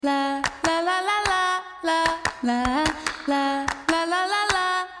la la la la la la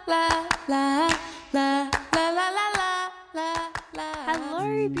la la la la la.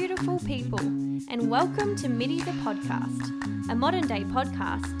 Hello, beautiful people, and welcome to Midi the Podcast, a modern-day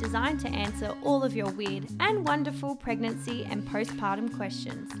podcast designed to answer all of your weird and wonderful pregnancy and postpartum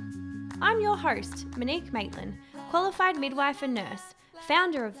questions. I'm your host, Monique Maitland, qualified midwife and nurse,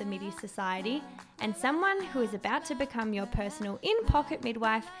 founder of the Midi Society, and someone who is about to become your personal in-pocket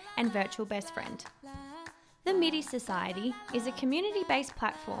midwife and virtual best friend. The Midi Society is a community-based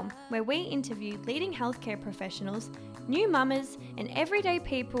platform where we interview leading healthcare professionals, new mamas, and everyday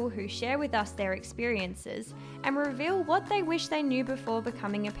people who share with us their experiences and reveal what they wish they knew before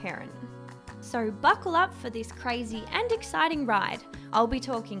becoming a parent. So buckle up for this crazy and exciting ride. I'll be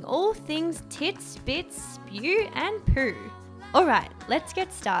talking all things tits, bits, spew, and poo. Alright, let's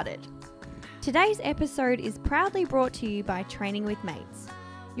get started. Today's episode is proudly brought to you by Training with Mates,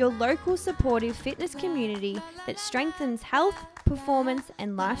 your local supportive fitness community that strengthens health, performance,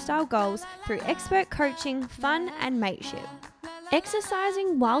 and lifestyle goals through expert coaching, fun, and mateship.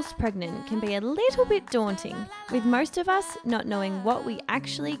 Exercising whilst pregnant can be a little bit daunting, with most of us not knowing what we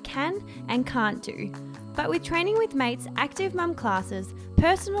actually can and can't do. But with Training with Mates active mum classes,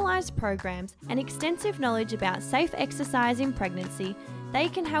 personalised programs, and extensive knowledge about safe exercise in pregnancy, they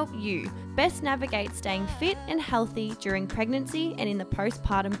can help you best navigate staying fit and healthy during pregnancy and in the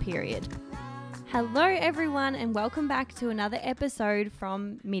postpartum period. Hello everyone, and welcome back to another episode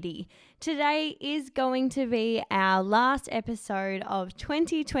from Midi. Today is going to be our last episode of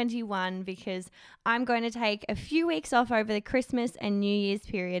 2021 because I'm going to take a few weeks off over the Christmas and New Year's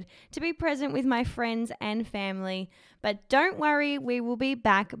period to be present with my friends and family. But don't worry, we will be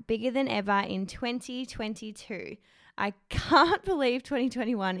back bigger than ever in 2022. I can't believe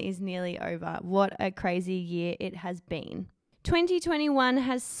 2021 is nearly over. What a crazy year it has been. 2021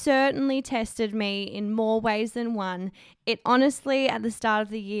 has certainly tested me in more ways than one. It honestly, at the start of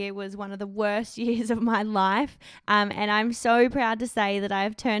the year, was one of the worst years of my life. And I'm so proud to say that I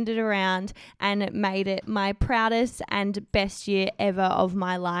have turned it around and made it my proudest and best year ever of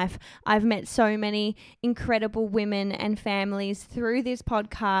my life. I've met so many incredible women and families through this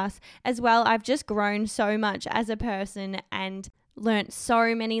podcast. As well, I've just grown so much as a person and learnt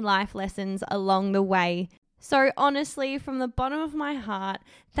so many life lessons along the way. So honestly, from the bottom of my heart,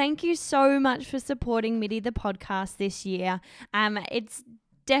 thank you so much for supporting Midi the podcast this year. It's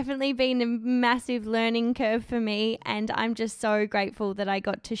definitely been a massive learning curve for me, and I'm just so grateful that I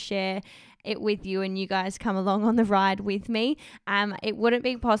got to share it with you and you guys come along on the ride with me. It wouldn't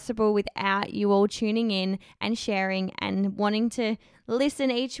be possible without you all tuning in and sharing and wanting to listen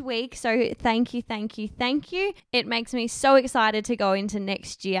each week. So thank you. It makes me so excited to go into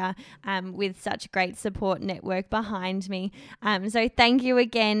next year with such a great support network behind me. So thank you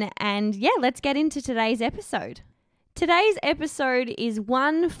again. And yeah, let's get into today's episode. Today's episode is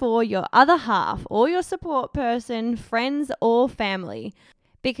one for your other half or your support person, friends or family,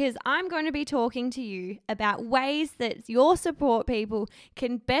 because I'm going to be talking to you about ways that your support people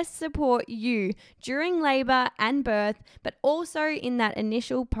can best support you during labour and birth, but also in that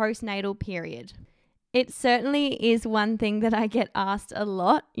initial postnatal period. It certainly is one thing that I get asked a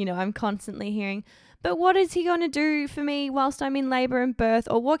lot. I'm constantly hearing, but what is he going to do for me whilst I'm in labour and birth?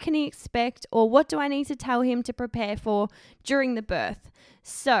 Or what can he expect? Or what do I need to tell him to prepare for during the birth?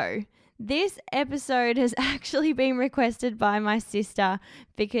 So this episode has actually been requested by my sister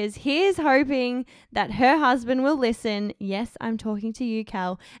because here's hoping that her husband will listen. Yes, I'm talking to you,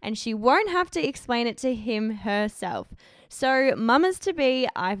 Cal, and she won't have to explain it to him herself. So mamas to be,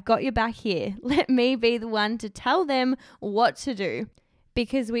 I've got your back here. Let me be the one to tell them what to do,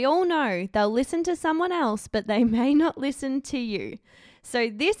 because we all know they'll listen to someone else, but they may not listen to you. So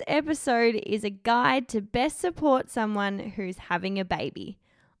this episode is a guide to best support someone who's having a baby.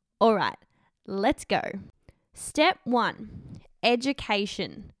 All right, let's go. Step 1,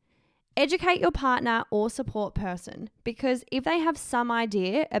 education. Educate your partner or support person, because if they have some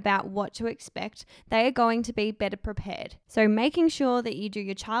idea about what to expect, they are going to be better prepared. So making sure that you do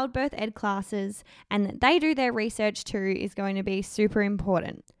your childbirth ed classes and that they do their research too is going to be super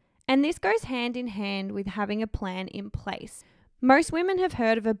important. And this goes hand in hand with having a plan in place. Most women have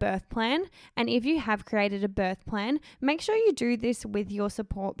heard of a birth plan, and if you have created a birth plan, make sure you do this with your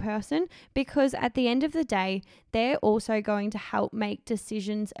support person, because at the end of the day, they're also going to help make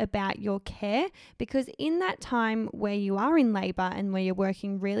decisions about your care, because in that time where you are in labour and where you're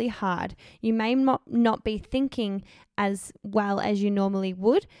working really hard, you may not be thinking as well as you normally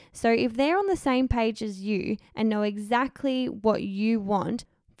would. So if they're on the same page as you and know exactly what you want,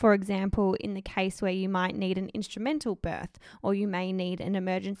 for example, in the case where you might need an instrumental birth or you may need an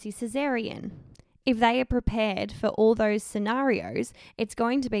emergency cesarean, If they are prepared for all those scenarios, it's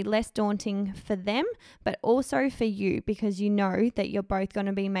going to be less daunting for them, but also for you, because you know that you're both going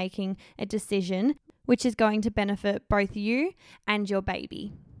to be making a decision which is going to benefit both you and your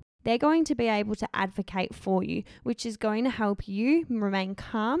baby. They're going to be able to advocate for you, which is going to help you remain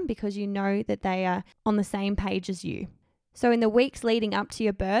calm because you know that they are on the same page as you. So in the weeks leading up to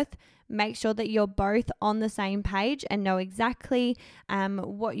your birth, make sure that you're both on the same page and know exactly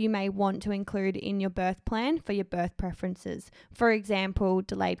what you may want to include in your birth plan for your birth preferences. For example,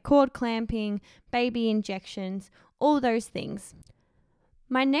 delayed cord clamping, baby injections, all those things.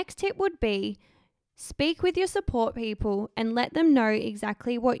 My next tip would be speak with your support people and let them know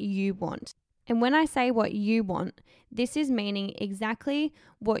exactly what you want. And when I say what you want, this is meaning exactly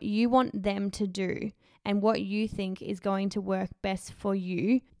what you want them to do and what you think is going to work best for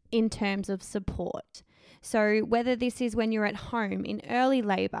you in terms of support. So whether this is when you're at home in early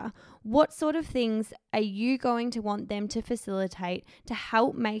labor, what sort of things are you going to want them to facilitate to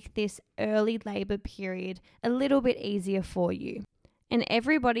help make this early labor period a little bit easier for you? And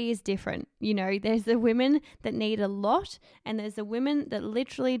everybody is different. You know, there's the women that need a lot, and there's the women that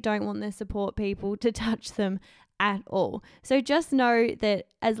literally don't want their support people to touch them at all. So just know that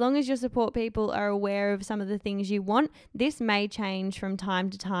as long as your support people are aware of some of the things you want, this may change from time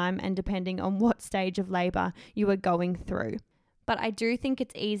to time and depending on what stage of labor you are going through. But I do think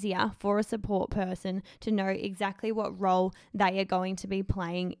it's easier for a support person to know exactly what role they are going to be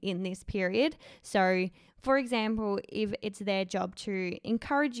playing in this period. So, for example, if it's their job to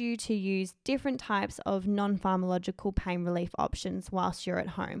encourage you to use different types of non-pharmacological pain relief options whilst you're at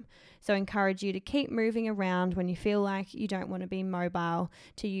home. So encourage you to keep moving around when you feel like you don't want to be mobile,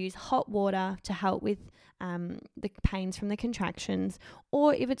 to use hot water to help with the pains from the contractions,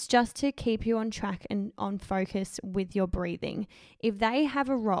 or if it's just to keep you on track and on focus with your breathing. If they have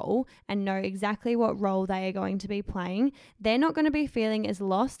a role and know exactly what role they are going to be playing, they're not going to be feeling as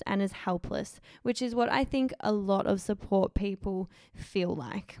lost and as helpless, which is what I think a lot of support people feel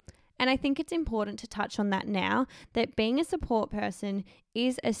like. And I think it's important to touch on that now, that being a support person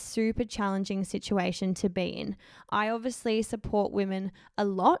is a super challenging situation to be in. I obviously support women a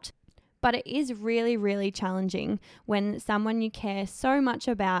lot, but it is really, really challenging when someone you care so much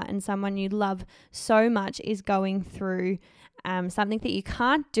about and someone you love so much is going through something that you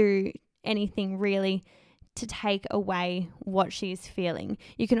can't do anything really to take away what she's feeling.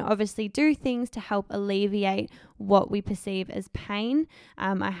 You can obviously do things to help alleviate what we perceive as pain.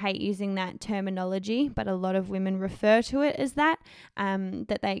 I hate using that terminology, but a lot of women refer to it as that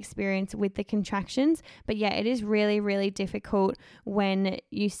they experience with the contractions. But yeah, it is really, really difficult when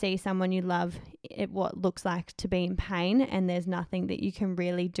you see someone you love what looks like to be in pain, and there's nothing that you can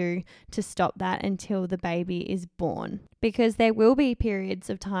really do to stop that until the baby is born. Because there will be periods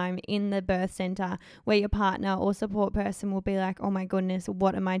of time in the birth center where your partner or support person will be like, oh my goodness,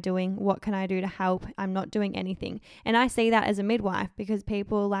 what am I doing? What can I do to help? I'm not doing anything. And I see that as a midwife, because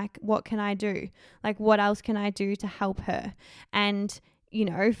people are like, what can I do? Like, what else can I do to help her? And you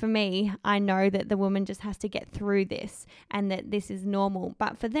know, for me, I know that the woman just has to get through this and that this is normal.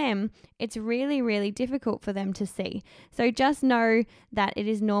 But for them, it's really, really difficult for them to see. So just know that it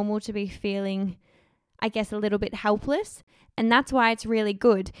is normal to be feeling, I guess, a little bit helpless. And that's why it's really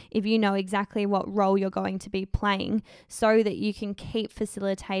good if you know exactly what role you're going to be playing, so that you can keep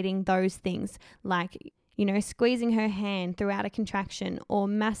facilitating those things, like, you know, squeezing her hand throughout a contraction, or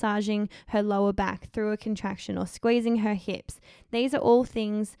massaging her lower back through a contraction, or squeezing her hips. These are all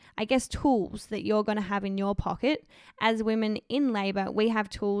things, I guess, tools that you're going to have in your pocket. As women in labor, we have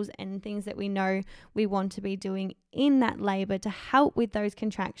tools and things that we know we want to be doing in that labor to help with those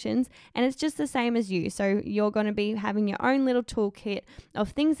contractions. And it's just the same as you. So you're going to be having your own little toolkit of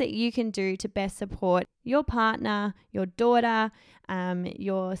things that you can do to best support your partner, your daughter,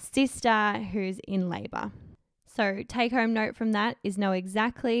 your sister who's in labor. So take home note from that is know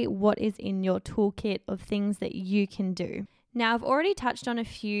exactly what is in your toolkit of things that you can do. Now, I've already touched on a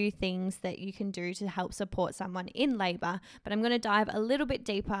few things that you can do to help support someone in labor, but I'm going to dive a little bit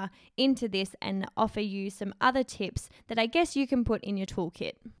deeper into this and offer you some other tips that I guess you can put in your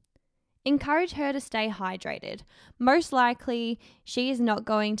toolkit. Encourage her to stay hydrated. Most likely, she is not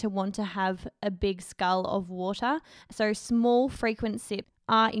going to want to have a big scull of water, so small, frequent sips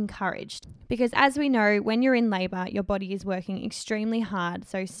are encouraged. Because as we know, when you're in labor, your body is working extremely hard,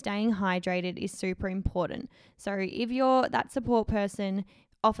 so staying hydrated is super important. So if you're that support person,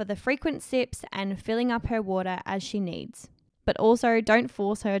 offer the frequent sips and filling up her water as she needs. But also don't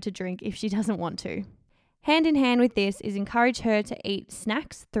force her to drink if she doesn't want to. Hand in hand with this is encourage her to eat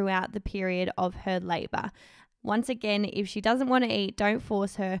snacks throughout the period of her labor. Once again, if she doesn't want to eat, don't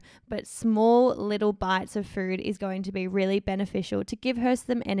force her, but small little bites of food is going to be really beneficial to give her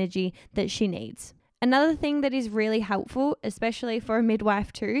some energy that she needs. Another thing that is really helpful, especially for a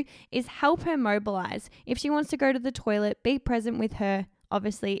midwife too, is help her mobilize. If she wants to go to the toilet, be present with her,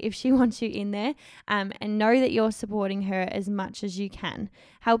 obviously, if she wants you in there, and know that you're supporting her as much as you can.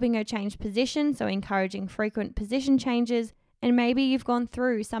 Helping her change position, so encouraging frequent position changes, and maybe you've gone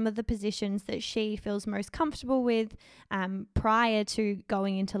through some of the positions that she feels most comfortable with prior to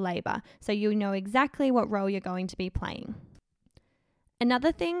going into labour, so you know exactly what role you're going to be playing.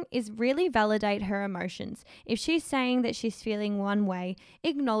 Another thing is really validate her emotions. If she's saying that she's feeling one way,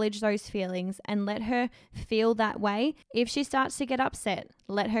 acknowledge those feelings and let her feel that way. If she starts to get upset,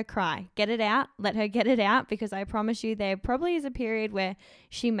 let her cry. Get it out. Let her get it out, because I promise you there probably is a period where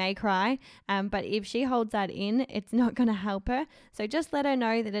she may cry, but if she holds that in, it's not going to help her. So just let her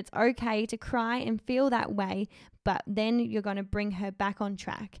know that it's okay to cry and feel that way, but then you're going to bring her back on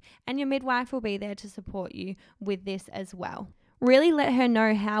track, and your midwife will be there to support you with this as well. Really let her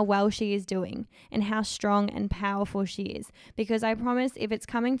know how well she is doing and how strong and powerful she is, because I promise if it's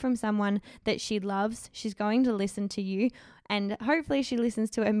coming from someone that she loves, she's going to listen to you, and hopefully she listens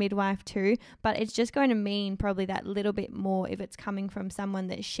to a midwife too, but it's just going to mean probably that little bit more if it's coming from someone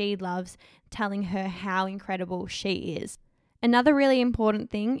that she loves telling her how incredible she is. Another really important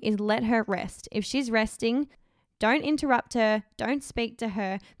thing is let her rest. If she's resting, don't interrupt her, don't speak to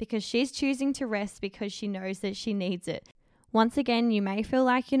her, because she's choosing to rest because she knows that she needs it. Once again, you may feel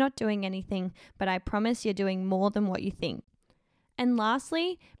like you're not doing anything, but I promise you're doing more than what you think. And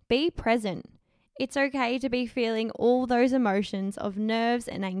lastly, be present. It's okay to be feeling all those emotions of nerves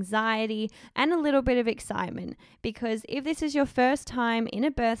and anxiety and a little bit of excitement, because if this is your first time in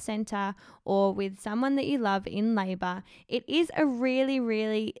a birth center or with someone that you love in labor, it is a really,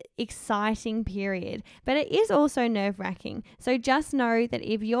 really exciting period, but it is also nerve-wracking. So just know that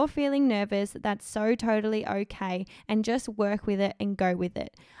if you're feeling nervous, that's so totally okay, and just work with it and go with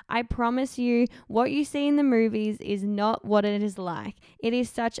it. I promise you, what you see in the movies is not what it is like. It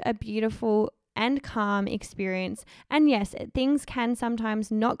is such a beautiful and calm experience. And yes, things can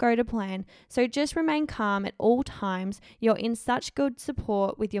sometimes not go to plan. So just remain calm at all times. You're in such good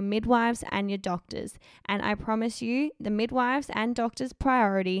support with your midwives and your doctors. And I promise you, the midwives and doctors'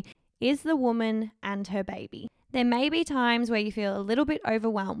 priority is the woman and her baby. There may be times where you feel a little bit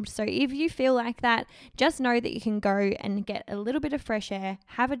overwhelmed. So if you feel like that, just know that you can go and get a little bit of fresh air,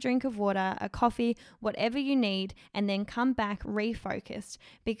 have a drink of water, a coffee, whatever you need, and then come back refocused,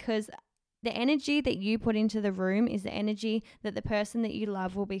 because the energy that you put into the room is the energy that the person that you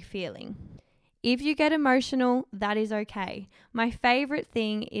love will be feeling. If you get emotional, that is okay. My favorite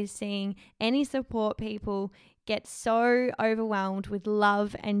thing is seeing any support people get so overwhelmed with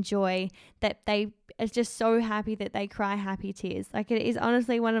love and joy that they are just so happy that they cry happy tears. Like, it is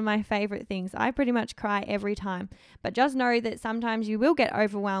honestly one of my favorite things. I pretty much cry every time, but just know that sometimes you will get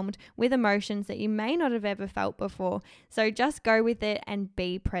overwhelmed with emotions that you may not have ever felt before. So just go with it and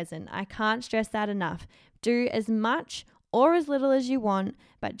be present. I can't stress that enough. Do as much or as little as you want,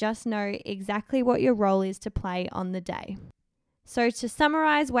 but just know exactly what your role is to play on the day. So to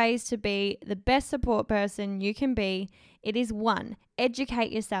summarize ways to be the best support person you can be, it is 1,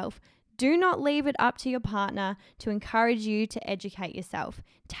 educate yourself. Do not leave it up to your partner to encourage you to educate yourself.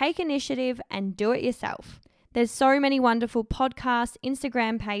 Take initiative and do it yourself. There's so many wonderful podcasts,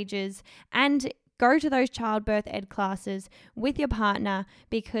 Instagram pages, and go to those childbirth ed classes with your partner,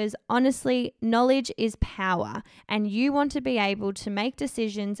 because honestly, knowledge is power, and you want to be able to make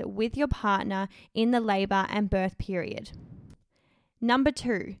decisions with your partner in the labor and birth period. Number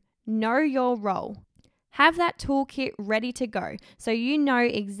 2, know your role. Have that toolkit ready to go so you know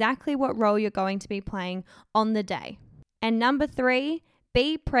exactly what role you're going to be playing on the day. And number 3,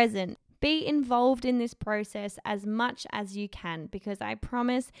 be present. Be involved in this process as much as you can, because I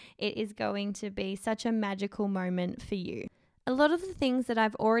promise it is going to be such a magical moment for you. A lot of the things that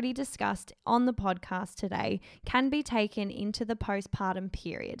I've already discussed on the podcast today can be taken into the postpartum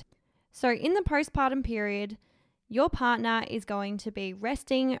period. So in the postpartum period, your partner is going to be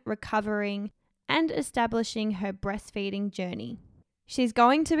resting, recovering, and establishing her breastfeeding journey. She's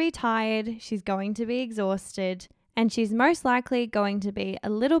going to be tired, she's going to be exhausted, and she's most likely going to be a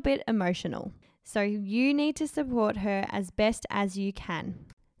little bit emotional. So you need to support her as best as you can.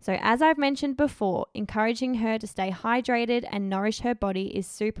 So as I've mentioned before, encouraging her to stay hydrated and nourish her body is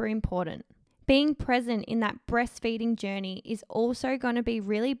super important. Being present in that breastfeeding journey is also going to be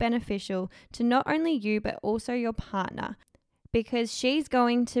really beneficial to not only you, but also your partner, because she's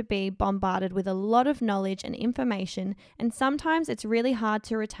going to be bombarded with a lot of knowledge and information, and sometimes it's really hard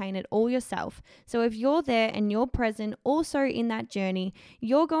to retain it all yourself. So if you're there and you're present also in that journey,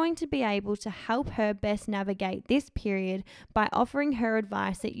 you're going to be able to help her best navigate this period by offering her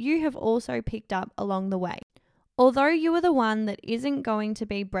advice that you have also picked up along the way. Although you are the one that isn't going to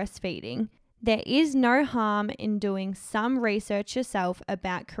be breastfeeding, there is no harm in doing some research yourself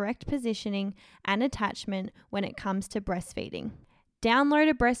about correct positioning and attachment when it comes to breastfeeding. Download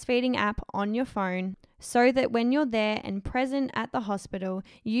a breastfeeding app on your phone so that when you're there and present at the hospital,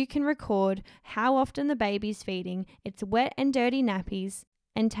 you can record how often the baby's feeding, its wet and dirty nappies,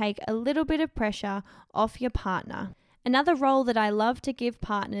 and take a little bit of pressure off your partner. Another role that I love to give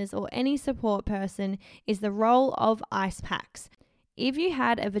partners or any support person is the role of ice packs. If you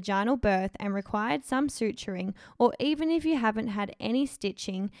had a vaginal birth and required some suturing, or even if you haven't had any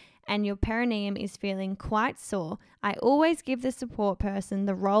stitching and your perineum is feeling quite sore, I always give the support person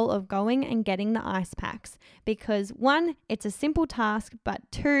the role of going and getting the ice packs because 1, it's a simple task, but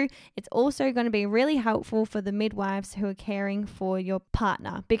 2, it's also going to be really helpful for the midwives who are caring for your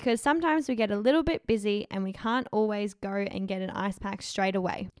partner because sometimes we get a little bit busy and we can't always go and get an ice pack straight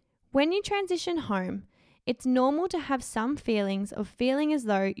away. When you transition home, it's normal to have some feelings of feeling as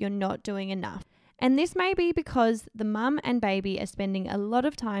though you're not doing enough. And this may be because the mum and baby are spending a lot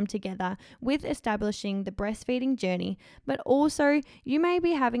of time together with establishing the breastfeeding journey, but also you may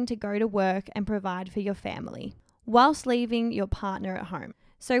be having to go to work and provide for your family whilst leaving your partner at home.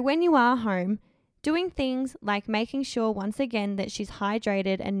 So when you are home, doing things like making sure once again that she's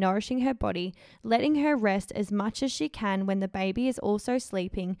hydrated and nourishing her body, letting her rest as much as she can when the baby is also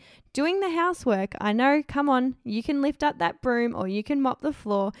sleeping, doing the housework, I know, come on, you can lift up that broom or you can mop the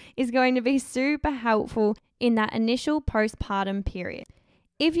floor, is going to be super helpful in that initial postpartum period.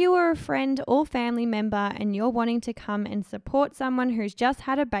 If you are a friend or family member and you're wanting to come and support someone who's just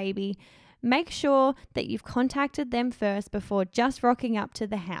had a baby, make sure that you've contacted them first before just rocking up to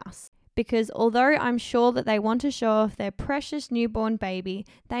the house. Because although I'm sure that they want to show off their precious newborn baby,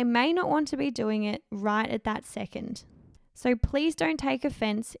 they may not want to be doing it right at that second. So please don't take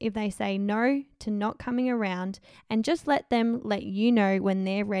offense if they say no to not coming around and just let them let you know when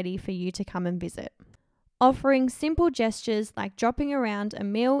they're ready for you to come and visit. Offering simple gestures like dropping around a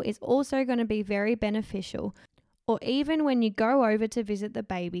meal is also going to be very beneficial. Or even when you go over to visit the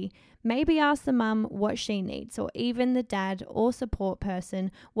baby, maybe ask the mum what she needs, or even the dad or support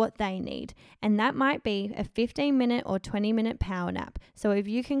person what they need. And that might be a 15-minute or 20-minute power nap. So if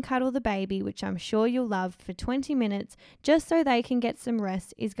you can cuddle the baby, which I'm sure you'll love, for 20 minutes, just so they can get some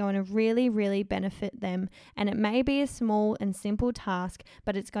rest, is going to really, really benefit them. And it may be a small and simple task,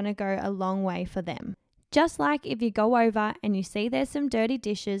 but it's going to go a long way for them. Just like if you go over and you see there's some dirty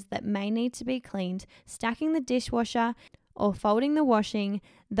dishes that may need to be cleaned, stacking the dishwasher or folding the washing,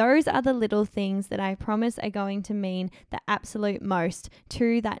 those are the little things that I promise are going to mean the absolute most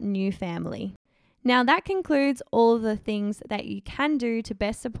to that new family. Now that concludes all of the things that you can do to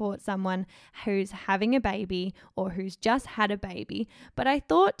best support someone who's having a baby or who's just had a baby. But I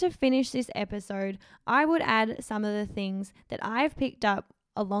thought to finish this episode, I would add some of the things that I've picked up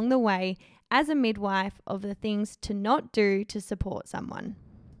along the way as a midwife of the things to not do to support someone.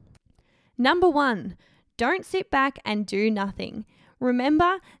 Number 1, don't sit back and do nothing.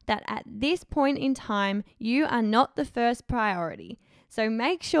 Remember that at this point in time, you are not the first priority. So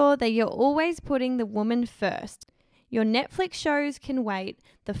make sure that you're always putting the woman first. Your Netflix shows can wait,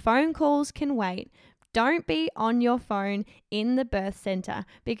 the phone calls can wait. Don't be on your phone in the birth center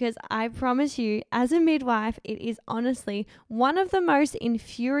because I promise you, as a midwife, it is honestly one of the most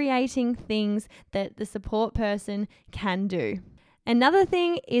infuriating things that the support person can do. Another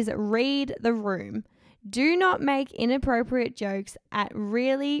thing is read the room. Do not make inappropriate jokes at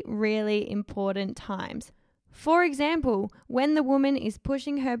really, really important times. For example, when the woman is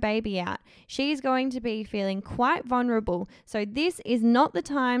pushing her baby out, she's going to be feeling quite vulnerable. So this is not the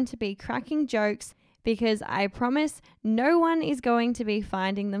time to be cracking jokes, because I promise no one is going to be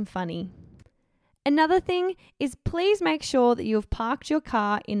finding them funny. Another thing is please make sure that you've parked your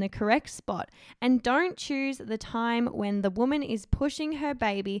car in the correct spot and don't choose the time when the woman is pushing her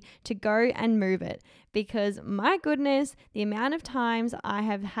baby to go and move it, because my goodness, the amount of times I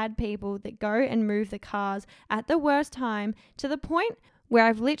have had people that go and move the cars at the worst time, to the point where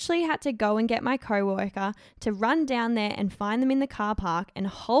I've literally had to go and get my coworker to run down there and find them in the car park and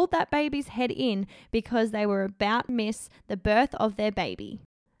hold that baby's head in because they were about to miss the birth of their baby.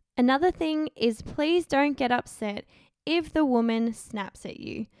 Another thing is please don't get upset if the woman snaps at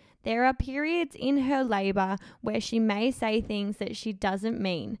you. There are periods in her labor where she may say things that she doesn't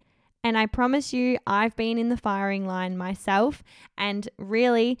mean. And I promise you, I've been in the firing line myself, and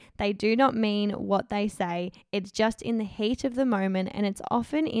really, they do not mean what they say. It's just in the heat of the moment, and it's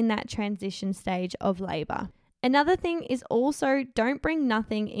often in that transition stage of labour. Another thing is also don't bring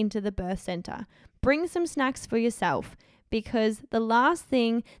nothing into the birth centre. Bring some snacks for yourself, because the last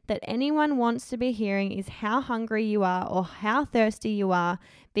thing that anyone wants to be hearing is how hungry you are or how thirsty you are,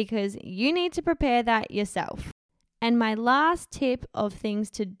 because you need to prepare that yourself. And my last tip of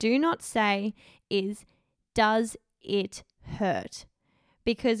things to do not say is, does it hurt?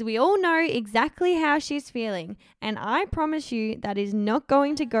 Because we all know exactly how she's feeling, and I promise you that is not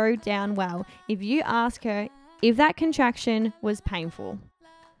going to go down well if you ask her if that contraction was painful.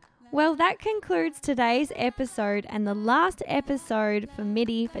 Well, that concludes today's episode and the last episode for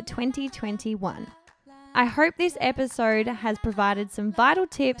MIDI for 2021. I hope this episode has provided some vital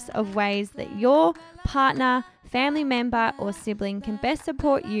tips of ways that your partner, family member, or sibling can best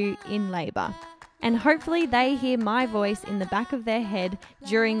support you in labour. And hopefully they hear my voice in the back of their head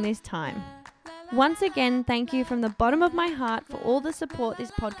during this time. Once again, thank you from the bottom of my heart for all the support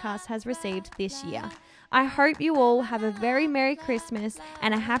this podcast has received this year. I hope you all have a very Merry Christmas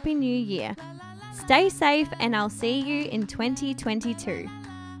and a Happy New Year. Stay safe, and I'll see you in 2022.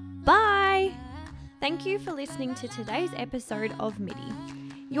 Bye! Thank you for listening to today's episode of MIDI.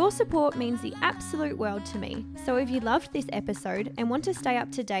 Your support means the absolute world to me, so if you loved this episode and want to stay up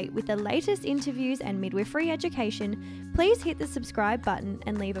to date with the latest interviews and midwifery education, please hit the subscribe button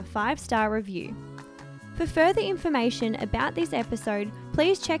and leave a 5-star review. For further information about this episode,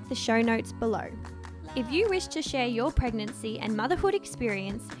 please check the show notes below. If you wish to share your pregnancy and motherhood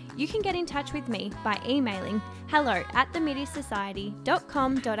experience, you can get in touch with me by emailing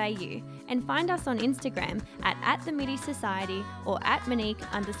hello@themidisociety.com.au and find us on Instagram at @themidisociety or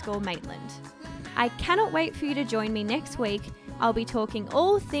 @Monique_Maitland. I cannot wait for you to join me next week. I'll be talking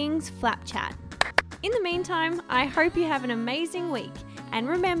all things flap chat. In the meantime, I hope you have an amazing week, and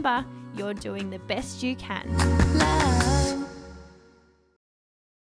remember, you're doing the best you can.